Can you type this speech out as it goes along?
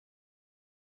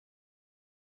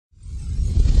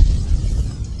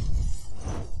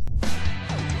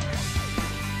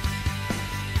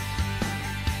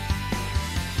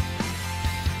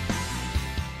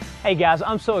Hey guys,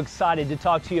 I'm so excited to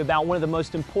talk to you about one of the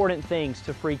most important things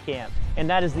to Free Camp, and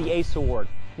that is the ACE Award.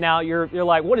 Now you're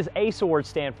like, what does ACE Award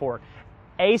stand for?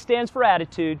 A stands for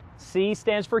attitude, C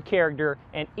stands for character,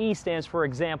 and E stands for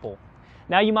example.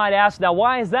 Now you might ask, now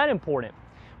why is that important?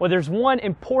 Well, there's one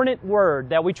important word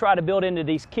that we try to build into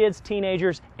these kids,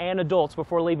 teenagers, and adults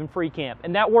before leaving Free Camp,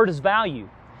 and that word is value.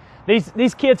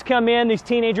 These kids come in, these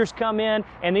teenagers come in,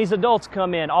 and these adults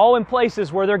come in, all in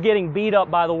places where they're getting beat up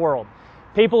by the world.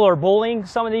 People are bullying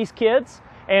some of these kids,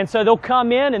 and so they'll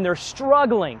come in and they're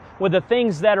struggling with the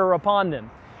things that are upon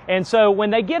them. And so when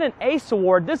they get an ACE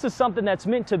Award, this is something that's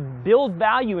meant to build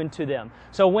value into them.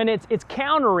 So when it's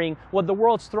countering what the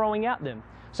world's throwing at them.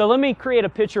 So let me create a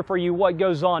picture for you what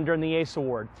goes on during the ACE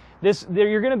Award.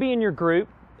 You're going to be in your group,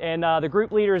 and the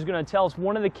group leader is going to tell us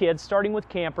one of the kids, starting with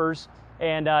campers,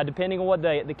 and depending on what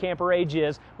the camper age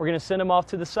is, we're going to send them off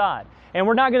to the side. And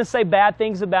we're not going to say bad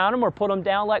things about them or put them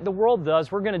down like the world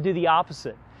does. We're going to do the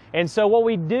opposite. And so what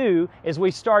we do is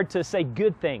we start to say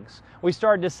good things. We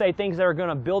start to say things that are going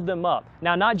to build them up.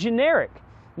 Now, not generic.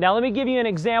 Now, let me give you an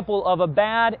example of a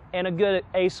bad and a good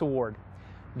ACE Award.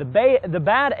 The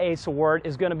bad ACE Award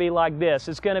is going to be like this.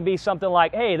 It's going to be something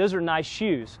like, hey, those are nice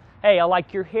shoes. Hey, I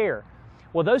like your hair.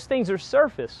 Well, those things are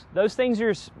surface. Those things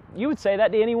you would say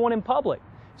that to anyone in public.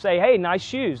 Say, hey, nice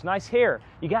shoes, nice hair.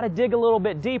 You got to dig a little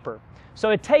bit deeper. So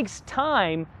it takes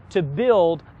time to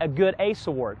build a good ACE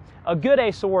Award. A good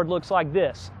ACE Award looks like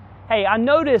this. Hey, I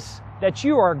notice that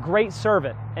you are a great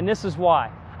servant, and this is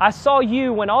why. I saw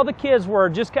you when all the kids were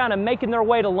just kind of making their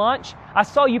way to lunch. I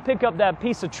saw you pick up that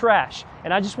piece of trash,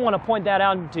 and I just want to point that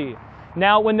out to you.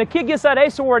 Now, when the kid gets that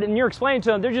ACE Award and you're explaining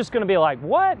to them, they're just going to be like,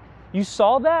 what? You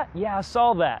saw that? Yeah, I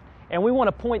saw that. And we want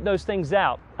to point those things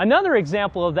out. Another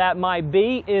example of that might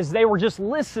be is they were just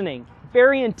listening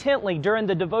very intently during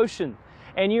the devotion.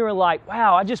 And you were like,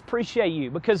 wow, I just appreciate you.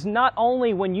 Because not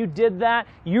only when you did that,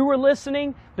 you were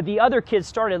listening, but the other kids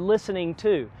started listening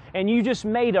too. And you just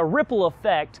made a ripple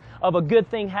effect of a good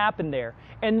thing happen there.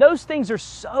 And those things are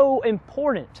so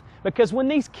important because when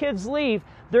these kids leave,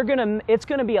 it's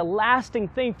going to be a lasting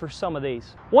thing for some of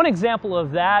these. One example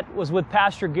of that was with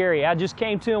Pastor Gary. I just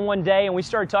came to him one day and we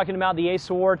started talking about the ACE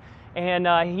Award. And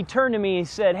he turned to me and he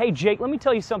said, hey, Jake, let me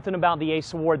tell you something about the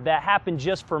ACE Award that happened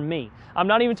just for me. I'm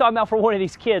not even talking about for one of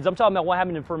these kids. I'm talking about what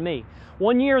happened for me.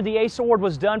 One year, the ACE Award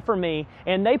was done for me,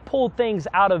 and they pulled things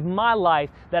out of my life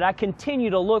that I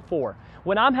continue to look for.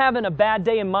 When I'm having a bad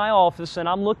day in my office and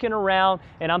I'm looking around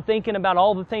and I'm thinking about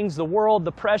all the things, the world,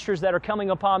 the pressures that are coming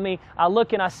upon me, I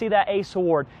look and I see that ACE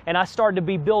Award and I start to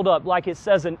be built up like it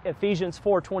says in Ephesians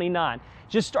 4:29.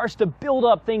 Just starts to build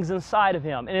up things inside of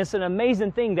him. And it's an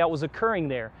amazing thing that was occurring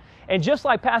there. And just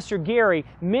like Pastor Gary,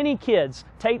 many kids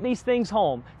take these things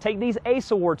home, take these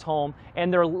ACE Awards home,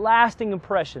 and they're lasting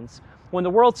impressions. When the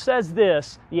world says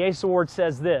this, the ACE Award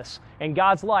says this. And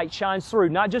God's light shines through,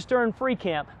 not just during Free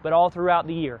Camp, but all throughout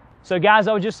the year. So guys,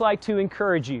 I would just like to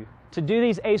encourage you to do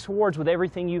these ACE Awards with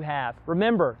everything you have.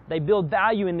 Remember, they build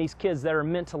value in these kids that are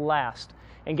meant to last.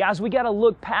 And guys, we got to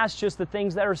look past just the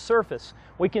things that are surface.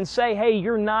 We can say, hey,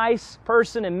 you're a nice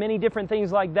person and many different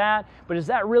things like that, but is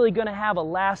that really going to have a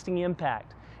lasting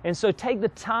impact? And so take the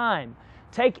time.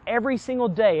 Take every single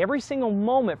day, every single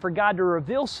moment for God to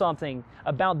reveal something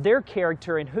about their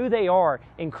character and who they are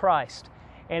in Christ.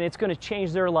 And it's going to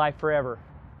change their life forever.